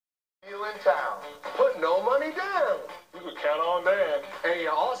Count on Dan. And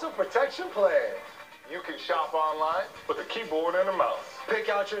your awesome protection plan. You can shop online with a keyboard and a mouse. Pick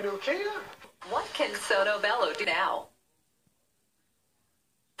out your new Kia. What can Soto Bello do now?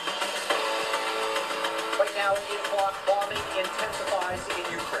 Right now, 8 o'clock, bombing intensifies in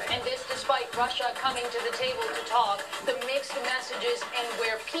Ukraine. And this despite Russia coming to the table to talk, the mixed messages and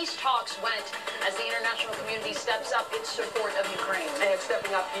where peace talks went as the international community steps up its support of Ukraine. And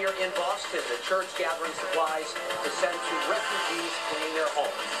stepping up here in Boston, the church gathering supplies to send to refugees fleeing their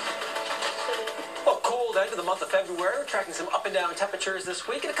homes. Well, cold end of the month of February. We're tracking some up and down temperatures this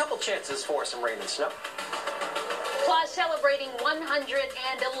week and a couple chances for some rain and snow. Plus, celebrating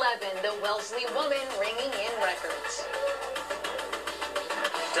 111, the Wellesley woman ringing in records.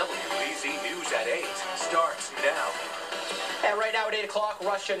 WBZ News at 8 starts now. And right now at 8 o'clock,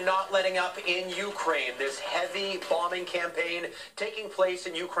 Russia not letting up in Ukraine. This heavy bombing campaign taking place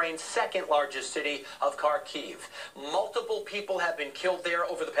in Ukraine's second largest city of Kharkiv. Multiple people have been killed there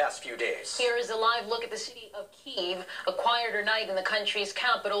over the past few days. Here is a live look at the city of Kyiv, a quieter night in the country's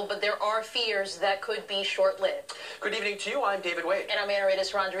capital, but there are fears that could be short-lived. Good evening to you. I'm David Wade. And I'm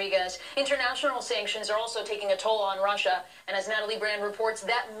Aridas Rodriguez. International sanctions are also taking a toll on Russia. And as Natalie Brand reports,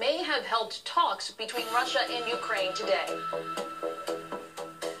 that may have helped talks between Russia and Ukraine today.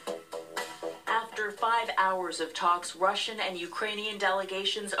 After 5 hours of talks, Russian and Ukrainian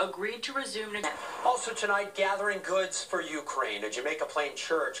delegations agreed to resume. Also tonight, gathering goods for Ukraine. A Jamaica Plain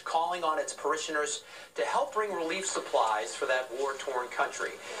church calling on its parishioners to help bring relief supplies for that war-torn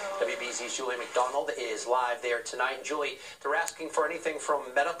country. WBZ's Julie McDonald is live there tonight. Julie, they're asking for anything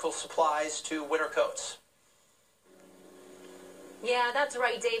from medical supplies to winter coats. Yeah, that's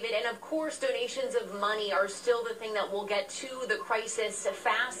right, David. And of course, donations of money are still the thing that will get to the crisis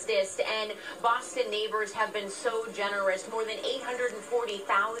fastest. And Boston neighbors have been so generous. More than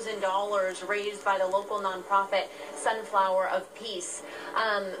 $840,000 raised by the local nonprofit Sunflower of Peace.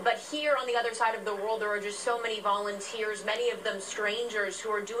 But here on the other side of the world, there are just so many volunteers, many of them strangers,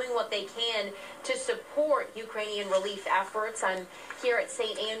 who are doing what they can to support Ukrainian relief efforts. I'm here at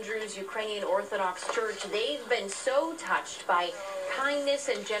St. Andrew's Ukrainian Orthodox Church. They've been so touched by kindness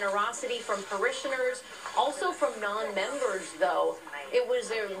and generosity from parishioners, also from non-members, though. It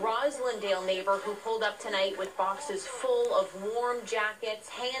was a Roslindale neighbor who pulled up tonight with boxes full of warm jackets,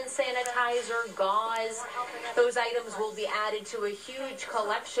 hand sanitizer, gauze. Those items will be added to a huge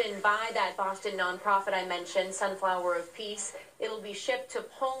collection by that Boston nonprofit I mentioned, Sunflower of Peace. It'll be shipped to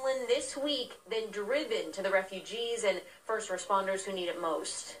Poland this week, then driven to the refugees and first responders who need it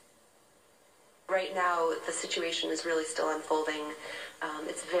most. Right now, the situation is really still unfolding.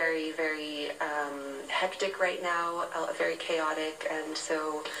 It's very, very hectic right now, very chaotic, and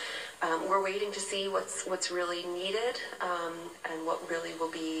so we're waiting to see what's really needed and what really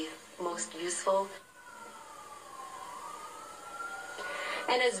will be most useful.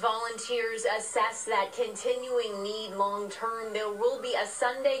 And as volunteers assess that continuing need long-term, there will be a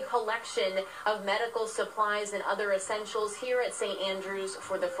Sunday collection of medical supplies and other essentials here at St. Andrew's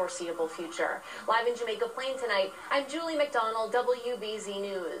for the foreseeable future. Live in Jamaica Plain tonight, I'm Julie McDonald, WBZ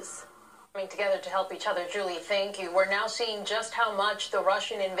News. Coming together to help each other. Julie, thank you. We're now seeing just how much the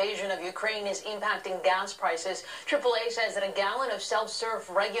Russian invasion of Ukraine is impacting gas prices. AAA says that a gallon of self-serve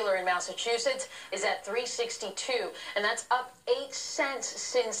regular in Massachusetts is at $3.62, and that's up 8 cents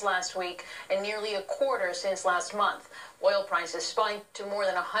since last week and nearly a quarter since last month. Oil prices spiked to more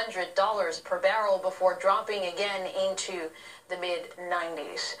than $100 per barrel before dropping again into the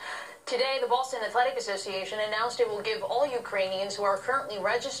mid-90s. Today, the Boston Athletic Association announced it will give all Ukrainians who are currently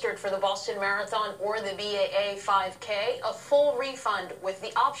registered for the Boston Marathon or the BAA 5K a full refund with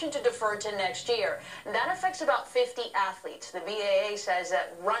the option to defer to next year. And that affects about 50 athletes. The BAA says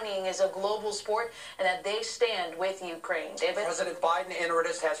that running is a global sport and that they stand with Ukraine. David? President Biden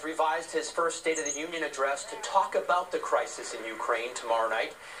Aridas has revised his first State of the Union address to talk about the crisis in Ukraine tomorrow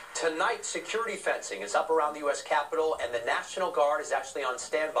night. Tonight, security fencing is up around the U.S. Capitol, and the National Guard is actually on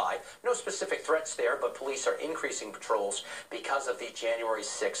standby. No specific threats there, but police are increasing patrols because of the January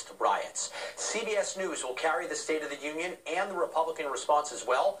 6th riots. CBS News will carry the State of the Union and the Republican response as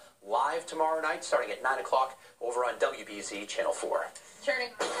well, live tomorrow night, starting at 9 o'clock over on WBZ Channel 4.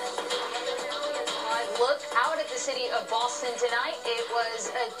 Turning. Look out at the city of Boston tonight. It was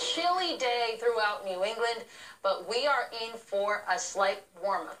a chilly day throughout New England, but we are in for a slight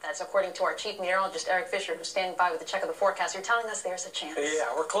warm-up. That's according to our chief meteorologist, Eric Fisher, who's standing by with a check of the forecast. You're telling us there's a chance.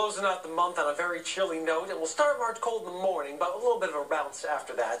 Yeah, we're closing out the month on a very chilly note, and we'll start March cold in the morning, but a little bit of a bounce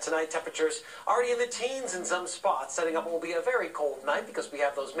after that. Tonight, temperatures already in the teens in some spots, setting up what will be a very cold night because we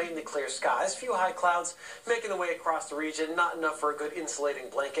have those mainly clear skies. Few high clouds making their way across the region, not enough for a good insulating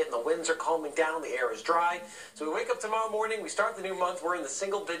blanket, and the winds are calming down. The air is dry. dry. So we wake up tomorrow morning, we start the new month, we're in the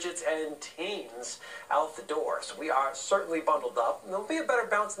single digits and teens out the door. So we are certainly bundled up. And there'll be a better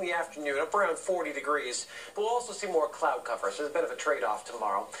bounce in the afternoon, up around 40 degrees. But we'll also see more cloud cover, so there's a bit of a trade-off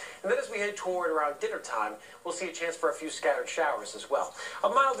tomorrow. And then as we head toward around dinner time, we'll see a chance for a few scattered showers as well. A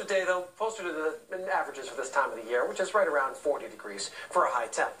milder day, though, closer to the averages for this time of the year, which is right around 40 degrees for a high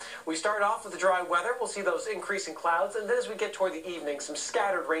temp. We start off with the dry weather. We'll see those increasing clouds, and then as we get toward the evening, some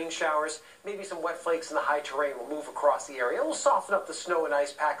scattered rain showers, maybe some wet flakes in the high terrain will move across the area. We'll soften up the snow and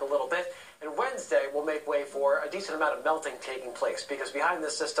ice pack a little bit. And Wednesday will make way for a decent amount of melting taking place because behind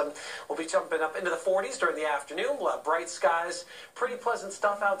this system, we'll be jumping up into the 40s during the afternoon. We'll have bright skies, pretty pleasant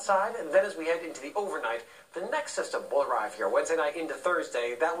stuff outside. And then as we head into the overnight, the next system will arrive here Wednesday night into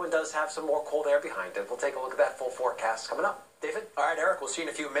Thursday. That one does have some more cold air behind it. We'll take a look at that full forecast coming up. David? All right, Eric, we'll see you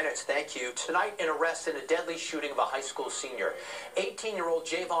in a few minutes. Thank you. Tonight, an arrest in a deadly shooting of a high school senior. 18-year-old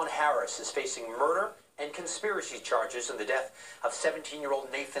Javon Harris is facing murder and conspiracy charges in the death of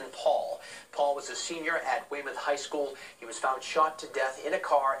 17-year-old Nathan Paul. Paul was a senior at Weymouth High School. He was found shot to death in a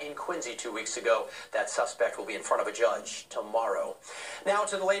car in Quincy 2 weeks ago. That suspect will be in front of a judge tomorrow. Now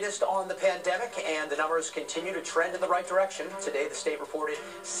to the latest on the pandemic, and the numbers continue to trend in the right direction. Today, the state reported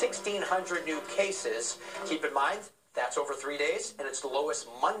 1,600 new cases. Keep in mind, that's over 3 days, and it's the lowest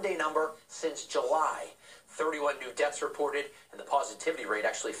Monday number since July. 31 new deaths reported, and the positivity rate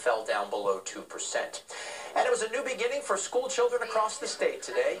actually fell down below 2%. And it was a new beginning for school children across the state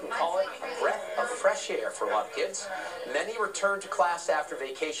today. You can call it a breath of fresh air for a lot of kids. Many returned to class after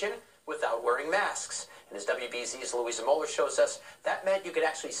vacation without wearing masks. And as WBZ's Louisa Moeller shows us, that meant you could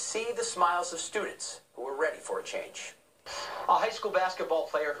actually see the smiles of students who were ready for a change. A high school basketball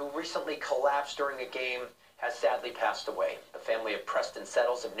player who recently collapsed during a game has sadly passed away. The family of Preston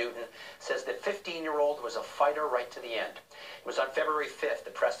Settles of Newton says the 15-year-old was a fighter right to the end. It was on February 5th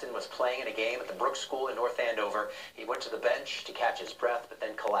that Preston was playing in a game at the Brooks School in North Andover. He went to the bench to catch his breath, but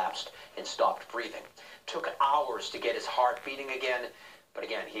then collapsed and stopped breathing. Took hours to get his heart beating again, but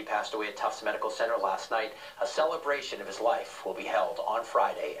again, he passed away at Tufts Medical Center last night. A celebration of his life will be held on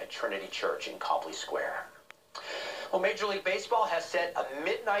Friday at Trinity Church in Copley Square. Well, Major League Baseball has set a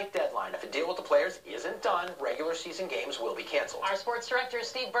midnight deadline. If a deal with the players isn't done, regular season games will be canceled. Our sports director,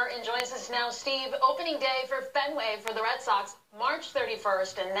 Steve Burton, joins us now. Steve, opening day for Fenway for the Red Sox, March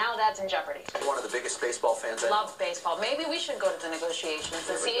 31st, and now that's in jeopardy. One of the biggest baseball fans I know. Love baseball. Maybe we should go to the negotiations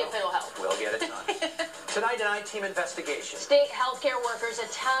and see if it'll help. We'll get it done. Tonight, an I-Team investigation. State healthcare workers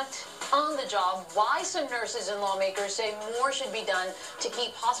attacked on the job. Why some nurses and lawmakers say more should be done to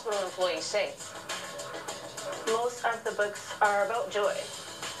keep hospital employees safe. Most of the books are about joy.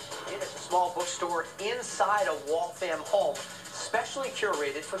 It is a small bookstore inside a Waltham home, specially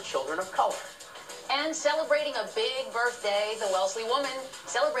curated for children of color. And celebrating a big birthday, the Wellesley woman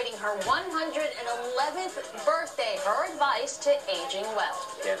celebrating her 111th birthday. Her advice to aging well.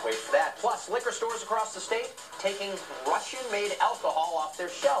 Can't wait for that. Plus, liquor stores across the state taking Russian-made alcohol off their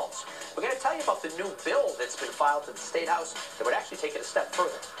shelves. We're going to tell you about the new bill that's been filed to the State House that would actually take it a step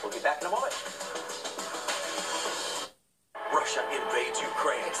further. We'll be back in a moment. Russia invades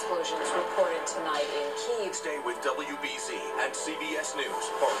Ukraine. Explosions reported tonight in Kyiv. Stay with WBZ and CBS News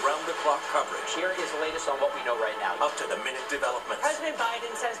for round-the-clock coverage. Here is the latest on what we know right now. Up-to-the-minute developments. President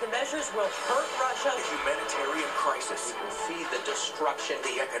Biden says the measures will hurt Russia. The humanitarian crisis. You can see the destruction,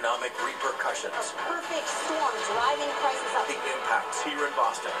 The economic repercussions. A perfect storm driving prices up. The impacts here in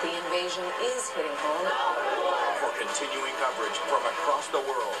Boston. The invasion is hitting home. For continuing coverage from across the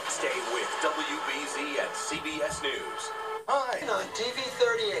world, stay with WBZ and CBS News. Hi, on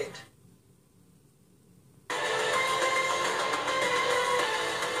TV38.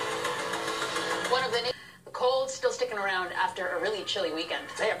 One of the cold still sticking around after a really chilly weekend.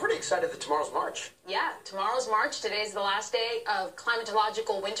 Hey, I'm pretty excited that tomorrow's March. Yeah, tomorrow's March. Today's the last day of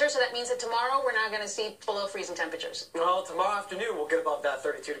climatological winter, so that means that tomorrow we're not going to see below freezing temperatures. Well, tomorrow afternoon we'll get above that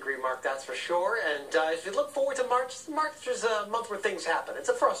 32-degree mark, that's for sure. And as we look forward to March is a month where things happen. It's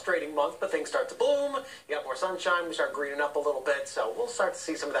a frustrating month, but things start to bloom. You got more sunshine. We start greening up a little bit, so we'll start to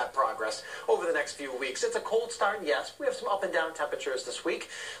see some of that progress over the next few weeks. It's a cold start, yes. We have some up and down temperatures this week.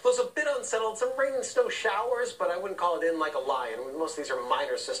 It was a bit unsettled, some rain and snow showers, but I wouldn't call it in like a lion. Most of these are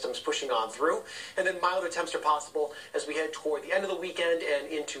minor systems pushing on through. And then milder temps are possible as we head toward the end of the weekend and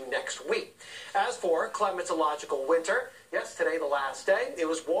into next week. As for climatological winter, Yes, today the last day. It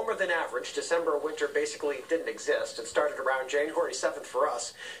was warmer than average. December winter basically didn't exist. It started around January 7th for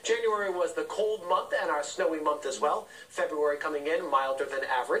us. January was the cold month and our snowy month as well. February coming in milder than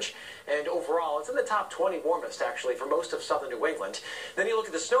average. And overall, it's in the top 20 warmest, actually, for most of southern New England. Then you look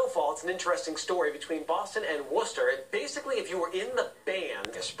at the snowfall. It's an interesting story between Boston and Worcester. Basically, if you were in the band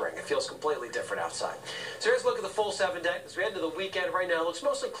this spring, it feels completely different outside. So here's a look at the full 7 day. As we head into the weekend right now, it looks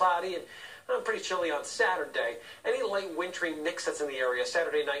mostly cloudy and pretty chilly on Saturday. Any light wintry mix that's in the area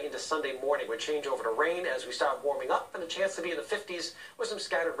Saturday night into Sunday morning would change over to rain as we start warming up, and a chance to be in the 50s with some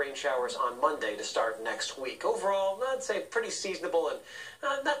scattered rain showers on Monday to start next week. Overall, I'd say pretty seasonable and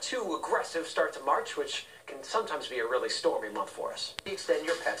not too aggressive start to March, which can sometimes be a really stormy month for us. Extend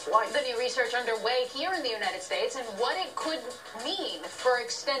your pet's life. The new research underway here in the United States and what it could mean for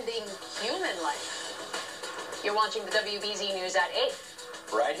extending human life. You're watching the WBZ News at 8.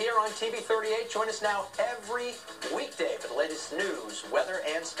 Right here on TV38. Join us now every weekday for the latest news, weather,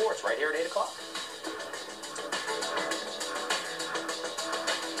 and sports right here at 8 o'clock.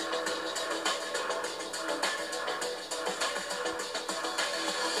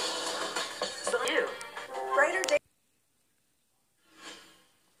 Brighter day.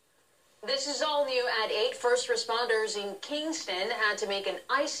 This is all new at 8. First responders in Kingston had to make an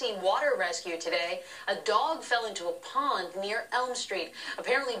icy water rescue today. A dog fell into a pond near Elm Street.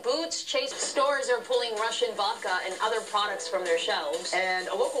 Apparently, Boots Chase stores are pulling Russian vodka and other products from their shelves. And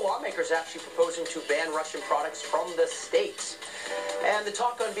a local lawmaker is actually proposing to ban Russian products from the states. And the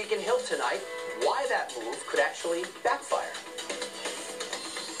talk on Beacon Hill tonight, why that move could actually backfire.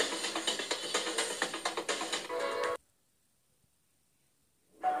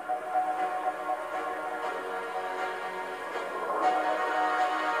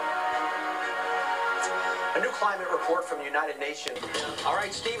 A new climate report from the United Nations. All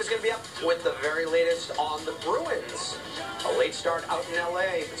right, Steve is going to be up with the very latest on the Bruins. A late start out in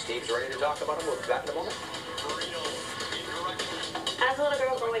L.A., but Steve's ready to talk about them. We'll be back in a moment. As a little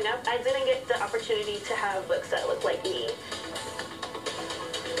girl growing up, I didn't get the opportunity to have books that look like me.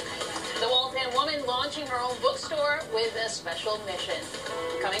 The Waltham woman launching her own bookstore with a special mission.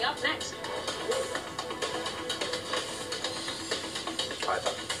 Coming up next. All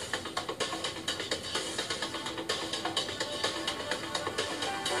right,